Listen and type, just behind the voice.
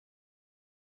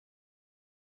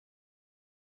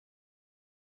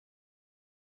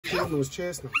one that was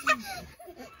chasing us. I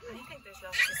think there's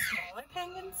lots of smaller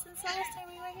penguins since last time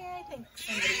we were here. I think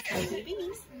somebody's had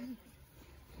babies.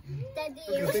 Daddy,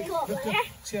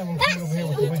 See how one over here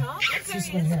with the wing? This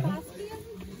one here.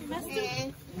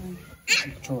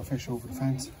 Throw a fish over the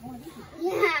fence.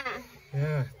 Yeah.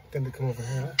 Yeah, then they come over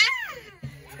here.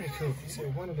 Very cool. See,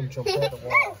 one of them jumped out of the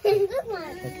water. Look,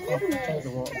 Like up out the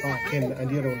water back in, and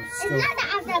the other one is still.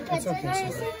 It's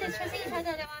okay, so.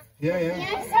 Yeah, yeah.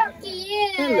 You're so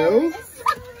cute. Hello.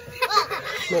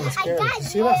 No, I'm scared. You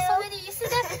see that?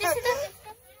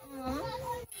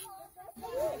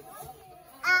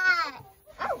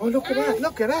 Oh, look at that!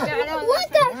 Look at that!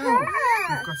 Look at her!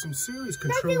 You've got some serious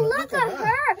control. Look at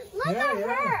her! Look at Yeah.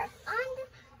 her!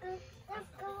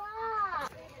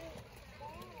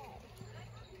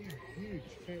 Huge.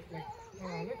 Like,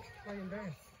 oh, look, lying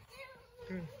down.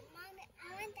 Good. Mommy, I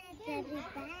want that baby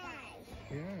bag.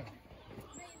 Yeah.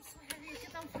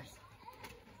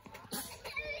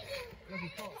 Bloody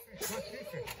caught fish. What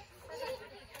fish?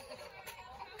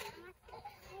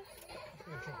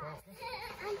 Jump off.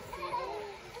 I'm so tired.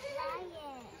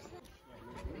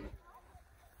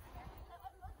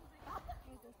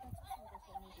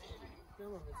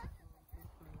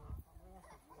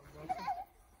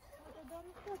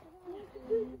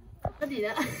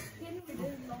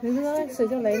 你知道谁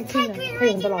叫雷庆啊？他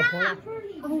有的老婆了。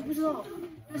哦，我不知道，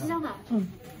那是这样的。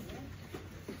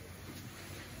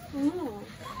哦。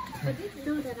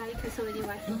Do that I can already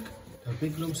watch. They're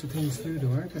big lumps of things too,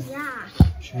 though, aren't they? Yeah.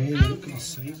 Gee, look at the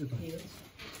size of them.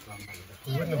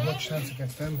 We wouldn't have much chance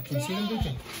against them. Can you see them, did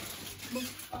you?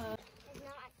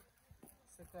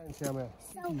 Sit down, Siamel.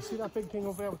 You see that big thing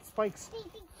over there with the spikes?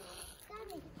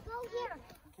 Daddy, go here.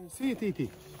 Can you see it, Titi?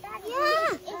 Yeah.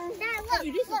 Look,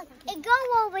 it go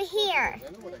over here. I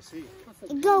know what I see.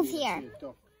 It goes here. See a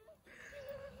duck.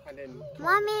 And then,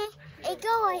 Mommy, it go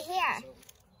over here.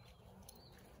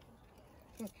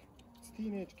 look, it's a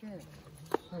teenage girl.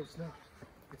 No, it's not.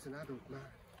 It's an adult man.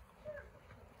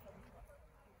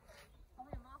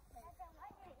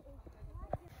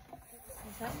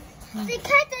 The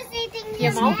cat is eating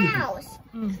your mouse.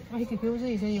 我一个表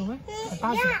姐以前有咩？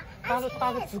打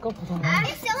个字够普通话。 I'm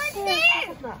so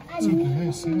scared. It's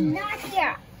okay, see it? Not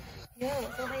here.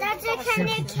 Daddy, can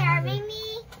you carry me?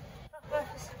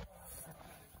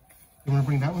 You want to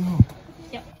bring that one home?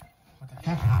 Yep. What, the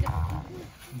cat?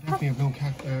 You definitely have no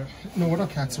cat, no other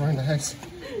cats around the house.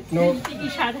 No,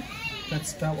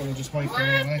 that's that one. Will just wipe them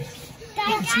all away.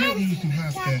 It's maybe you can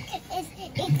have the. Is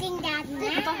eating that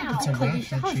now. It's a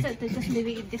rat, actually. They just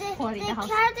living in this part in the The house.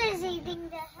 cat is eating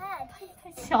the head.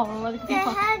 小了， The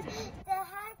head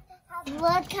has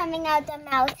blood coming out the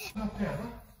mouth.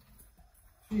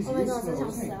 Jeez, Oh my he's god, slow, this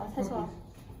isn't he? house, that's what.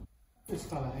 This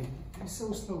fella, he's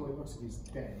so slow. It looks like he's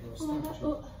dead or a Oh my god. statue. Oh,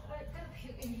 I'm gonna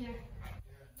puke in here.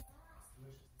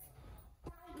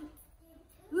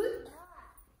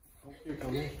 Oh, here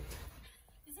come here.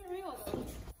 Is it real though?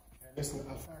 Listen,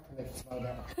 I'll fart and it's not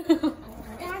that.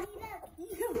 Daddy,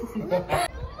 look.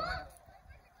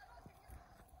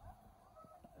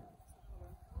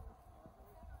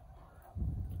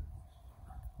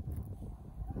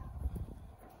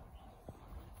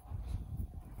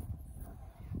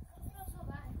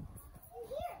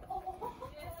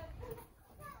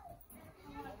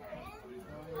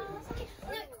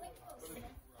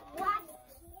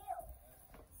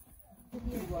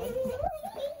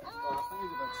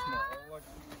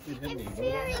 It's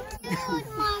very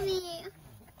cute, Mommy.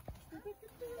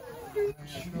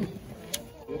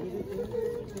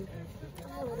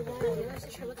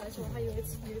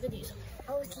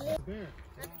 Oh, it's lit. There.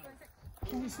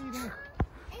 Can you see that?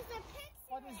 It's a pig.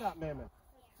 What is that, Mama?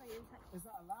 Is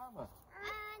that a llama?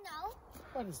 No.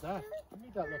 What is that? To me,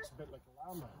 that looks a bit like a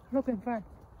llama. Look in front.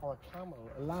 Or a camel.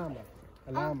 A llama.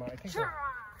 A llama. I think. Still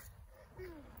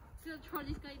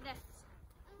Charlie's going next.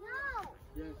 No.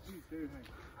 Yeah, please do. Hey.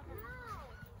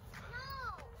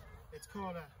 No. It's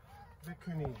called a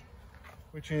vicuni,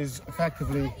 which is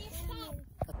effectively.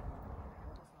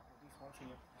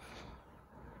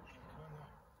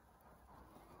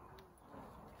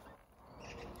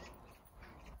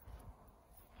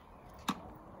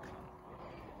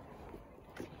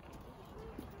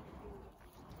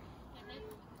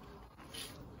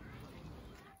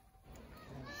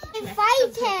 They're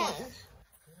fighting.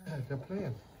 Yeah, they're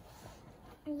playing.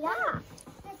 Yeah. Another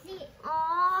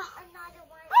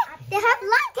one. They have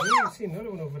long Oh, you tail. see another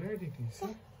one over there, did you see?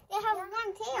 They have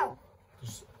long tail.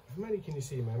 How many can you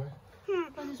see, Mama?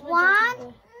 1,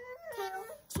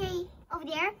 2, 3 over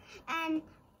there, and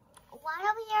 1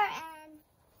 over here, and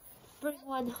Bring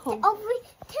one home. over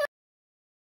 2